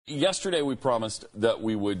Yesterday we promised that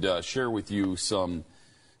we would share with you some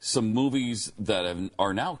movies that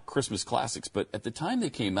are now Christmas classics, but at the time they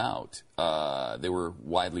came out, they were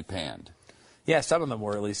widely panned. Yeah, some of them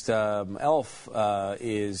were at least. Elf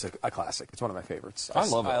is a classic. It's one of my favorites. I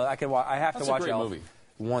love it. I have That's to watch a great Elf movie.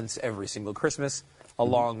 once every single Christmas,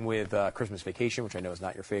 along with Christmas Vacation, which I know is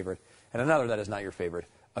not your favorite, and another that is not your favorite,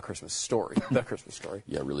 A Christmas Story. The Christmas Story.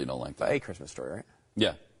 Yeah, I really don't like that. A Christmas Story, right?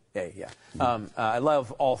 Yeah. Yeah. I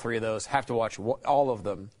love all three of those. Have to watch all of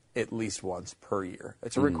them at least once per year.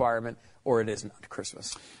 It's a requirement, or it is not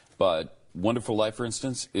Christmas. But Wonderful Life, for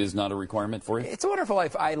instance, is not a requirement for you? It's a Wonderful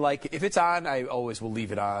Life. I like it. If it's on, I always will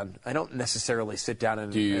leave it on. I don't necessarily sit down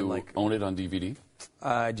and... Do you and own it on DVD?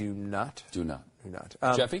 I do not. Do not. Do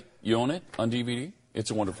not. Jeffy, you own it on DVD?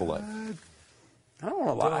 It's a Wonderful Life. I don't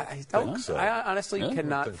know a lot. I honestly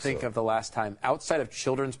cannot think of the last time, outside of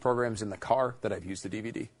children's programs in the car, that I've used the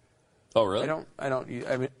DVD. Oh, really?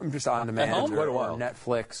 I mean, I'm just on demand home? or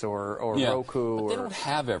Netflix or Roku. But they don't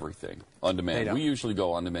have everything on demand. We usually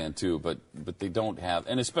go on demand too, but they don't have,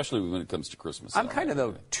 and especially when it comes to Christmas. I'm kind of,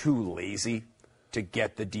 though, too lazy to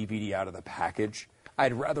get the DVD out of the package.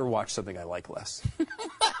 I'd rather watch something I like less.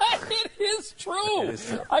 It is true. It is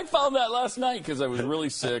true. I found that last night because I was really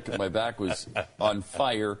sick and my back was on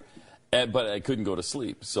fire. But I couldn't go to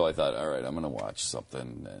sleep, so I thought, all right, I'm going to watch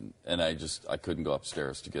something, and I couldn't go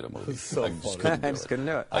upstairs to get a movie. So I just couldn't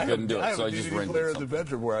do it. I couldn't do it, I have so a I just DVD rented player in something. the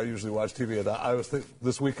bedroom where I usually watch TV, and I was thinking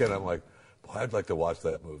this weekend, I'm like, boy, I'd like to watch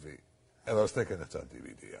that movie, and I was thinking it's on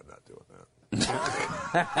DVD. I'm not doing that.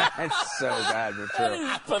 It's so bad, but true. That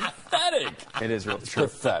is pathetic. It is really true.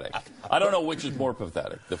 Pathetic. I don't know which is more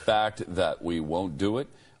pathetic, the fact that we won't do it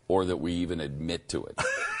or that we even admit to it.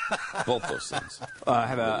 Both those things. I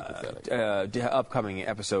have an upcoming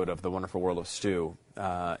episode of The Wonderful World of Stu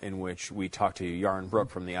in which we talked to Yaron Brook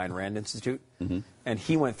from the Ayn Rand Institute. And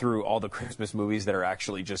he went through all the Christmas movies that are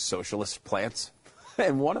actually just socialist plants.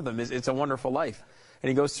 And one of them is It's a Wonderful Life. And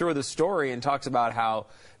he goes through the story and talks about how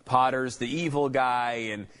Potter's the evil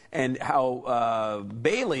guy and how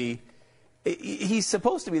Bailey, he's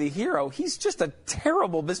supposed to be the hero. He's just a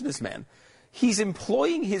terrible businessman. He's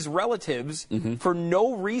employing his relatives for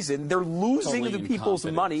no reason. They're losing Totally the people's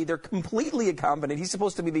incompetent. money. They're completely incompetent. He's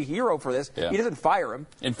supposed to be the hero for this. Yeah. He doesn't fire him.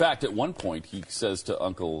 In fact, at one point, he says to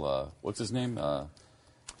Uncle, what's his name?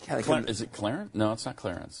 Is it Clarence? No, it's not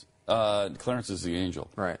Clarence. Clarence is the angel.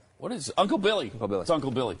 Right. What is it? Uncle Billy? Uncle Billy. It's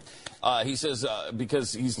Uncle Billy. He says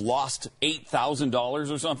because he's lost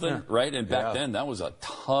 $8,000 or something, right? And back then, that was a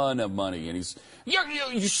ton of money. And he's, you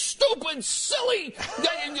stupid, silly,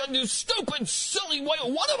 you stupid, silly,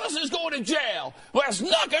 one of us is going to jail. Well, it's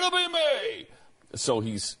not going to be me. So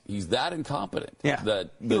he's that incompetent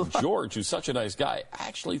that George, who's such a nice guy,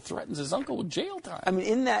 actually threatens his uncle with jail time. I mean,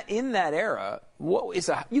 in that era,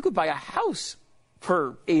 you could buy a house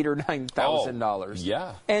for $8,000 or $9,000.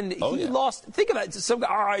 Yeah. And he lost. Think about it. Some guy,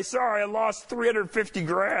 I lost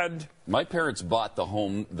 $350,000. My parents bought the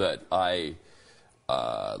home that I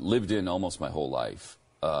lived in almost my whole life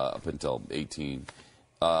up until 18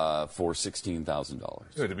 for $16,000.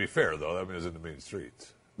 Yeah, to be fair, though, I mean, it was in the main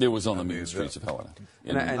streets. It was on the main streets of Helena.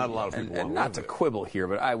 Not a lot of people want to not live to there. quibble here,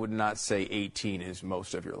 but I would not say 18 is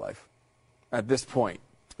most of your life at this point.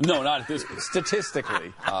 No, not at this point.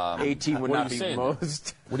 Statistically, 18 would what are not you be saying?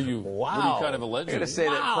 most. What are you kind of alleging? I'm going to say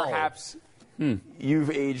that perhaps you've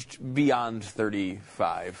aged beyond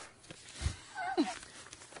 35.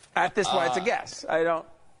 At this point, it's a guess. I don't.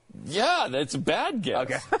 Yeah, that's a bad guess.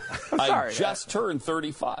 Okay. I'm sorry. I just turned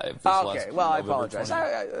 35. Okay. last Well, I November apologize.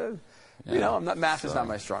 20. You know, math is not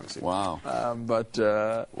my strong suit. Wow.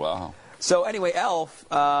 Wow. So anyway, Elf,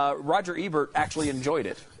 Roger Ebert actually enjoyed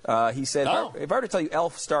it. He said, if I were to tell you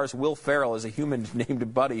Elf stars Will Ferrell as a human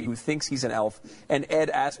named Buddy who thinks he's an elf and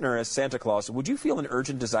Ed Asner as Santa Claus, would you feel an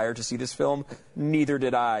urgent desire to see this film? Neither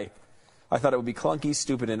did I. I thought it would be clunky,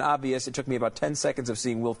 stupid, and obvious. It took me about 10 seconds of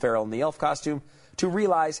seeing Will Ferrell in the elf costume to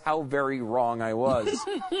realize how very wrong I was.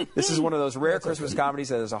 This is one of those rare Christmas comedies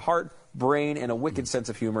that has a heart, brain, and a wicked sense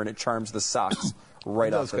of humor, and it charms the socks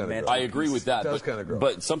right off the mantle. I agree with that, gross.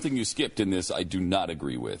 but something you skipped in this I do not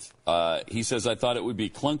agree with. He says, I thought it would be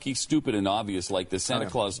clunky, stupid, and obvious like the Santa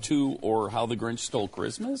Claus 2 or How the Grinch Stole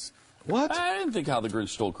Christmas. What? I didn't think How the Grinch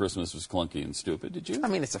Stole Christmas was clunky and stupid, did you? I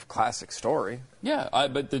mean, it's a classic story. Yeah,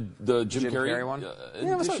 but the Jim Carrey one? Yeah,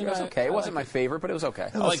 It was okay. It wasn't my favorite, but it was okay.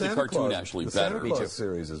 I like the cartoon actually the better. Santa Claus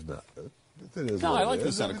series is not. It is No, what I it like the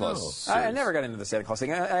is. Santa Claus know. series. I never got into the Santa Claus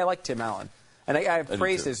thing. I like Tim Allen. And I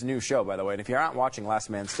praised his new show, by the way. And if you're not watching Last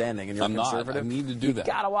Man Standing and you're I'm not. conservative, I need to do that.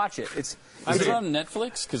 You got to watch it. Is it on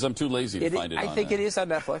Netflix? Because I'm too lazy to find it I think it is on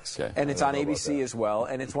Netflix. Okay. And it's on ABC as well.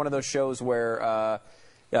 And it's one of those shows where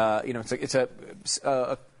It's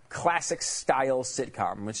a classic style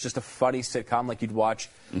sitcom. It's just a funny sitcom like you'd watch,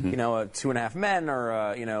 a Two and a Half Men or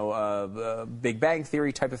a Big Bang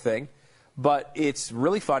Theory type of thing. But it's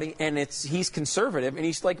really funny, and he's conservative, and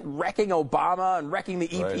he's like wrecking Obama and wrecking the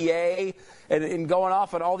EPA and going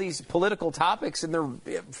off on all these political topics, and they're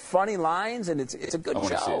funny lines, and it's a good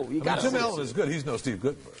show. Tim Allen is good. He's no Steve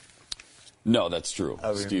Gutenberg. No, that's true.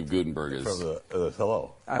 Steve Gutenberg is. From the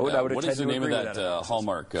Hello. What is the name of that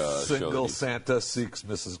Hallmark show? Single Santa Seeks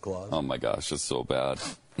Mrs. Claus. Oh my gosh, it's so bad.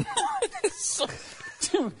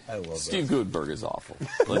 I love Steve Gutenberg is awful.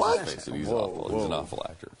 What? Let's face it, he's awful. He's an awful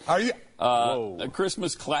actor. Are you? A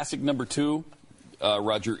Christmas classic number 2.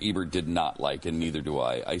 Roger Ebert did not like, and neither do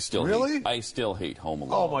I. I still hate Home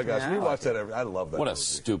Alone. Oh my gosh, we watch that I love that. What movie. a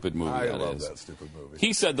stupid movie I that is. love that stupid movie.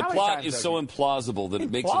 He said the plot is so implausible that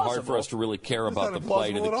it makes it hard for us to really care about the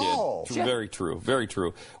plight of the kid. Yeah. Very true, very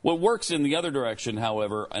true. What works in the other direction,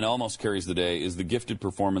 however, and almost carries the day, is the gifted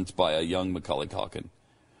performance by a young Macaulay Culkin.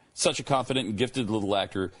 Such a confident and gifted little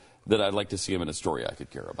actor that I'd like to see him in a story I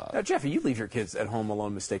could care about. Now, Jeffy, you leave your kids at home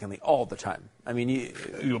alone mistakenly all the time. I mean,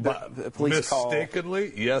 the police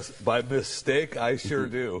mistakenly? Yes, by mistake, I sure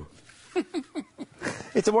do.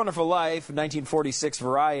 It's a Wonderful Life, 1946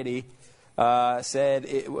 Variety said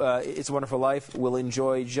It's a Wonderful Life will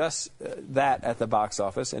enjoy just that at the box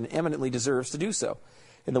office and eminently deserves to do so.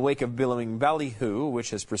 In the wake of billowing Ballyhoo,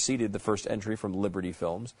 which has preceded the first entry from Liberty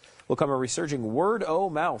Films, will come a resurging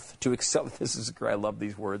word-o-mouth to I love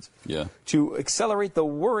these words. Yeah. To accelerate the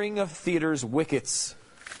whirring of theater's wickets.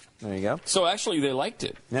 There you go. So actually, they liked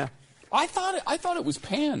it. Yeah. I thought it was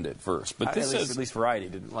panned at first, but this at least Variety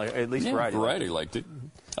didn't like. At least Variety liked it.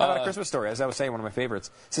 How about A Christmas Story? As I was saying, one of my favorites.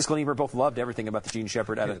 Siskel and Ebert both loved everything about the Gene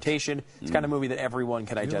Shepard adaptation. It's the kind of movie that everyone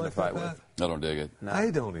can identify with. I don't dig it. No.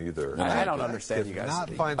 I don't either. I don't understand you guys. I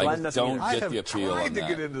don't get the appeal I have on tried to that.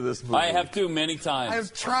 get into this movie. I have too many times.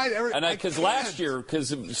 I've tried everything. And because last year,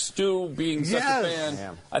 because of Stu being such a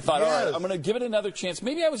fan, I thought, all right, I'm going to give it another chance.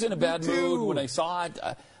 Maybe I was in a bad mood when I saw it.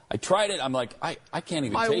 I tried it. I'm like, I can't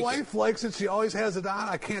even take it. My wife likes it. She always has it on.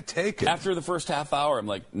 I can't take it. After the first half hour, I'm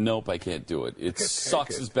like, nope, I can't do it. It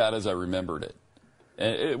sucks as bad as I remembered it.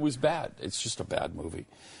 And it was bad. It's just a bad movie.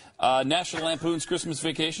 National Lampoon's Christmas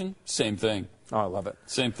Vacation, same thing. Oh, I love it.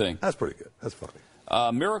 Same thing. That's pretty good. That's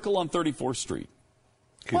funny. Miracle on 34th Street.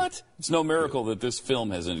 Cute. What? It's no miracle that this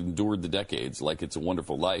film has endured the decades like It's a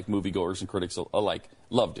Wonderful Life. Moviegoers and critics alike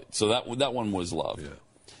loved it. So that one was loved. Yeah.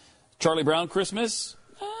 Charlie Brown Christmas.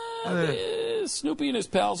 Snoopy and his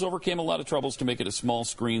pals overcame a lot of troubles to make it a small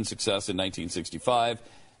screen success in 1965.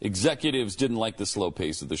 Executives didn't like the slow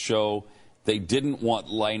pace of the show. They didn't want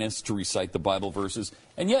Linus to recite the Bible verses.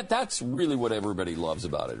 And yet that's really what everybody loves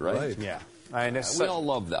about it, right? Yeah. We all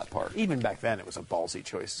love that part. Even back then, it was a ballsy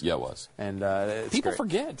choice. Yeah, it was. And people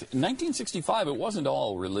forget. In 1965, it wasn't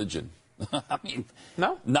all religion. I mean,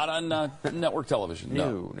 no? Not on network television.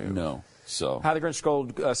 No. So How the Grinch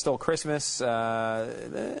Stole Christmas. They're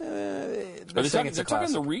talking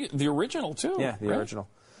the original, too. Yeah, the original.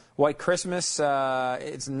 White Christmas,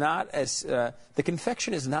 it's not as... the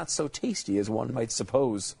confection is not so tasty as one might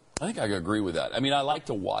suppose. I think I agree with that. I mean, I like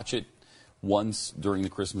to watch it once during the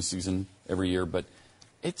Christmas season every year, but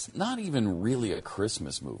it's not even really a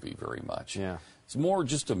Christmas movie very much. Yeah. It's more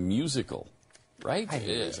just a musical. Right? I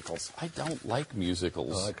hate musicals. I don't like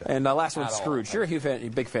musicals. And last one, Scrooge. You're a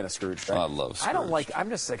big fan of Scrooge, right? I love Scrooge. I'm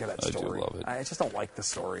just sick of that story. I do love it. I just don't like the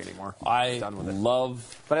story anymore. I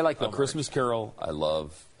love but I like A Christmas Carol. I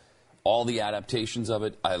love all the adaptations of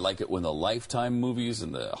it. I like it when the Lifetime movies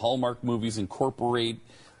and the Hallmark movies incorporate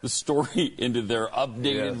the story into their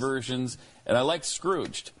updated versions. And I like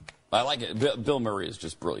Scrooged. I like it. Bill Murray is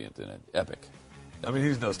just brilliant in it. Epic. I mean,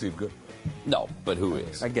 he's no Steve Gutenberg. No, but who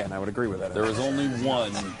is? Again, I would agree with that. There is only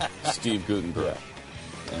one Steve Gutenberg.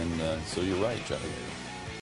 And so you're right, Johnny.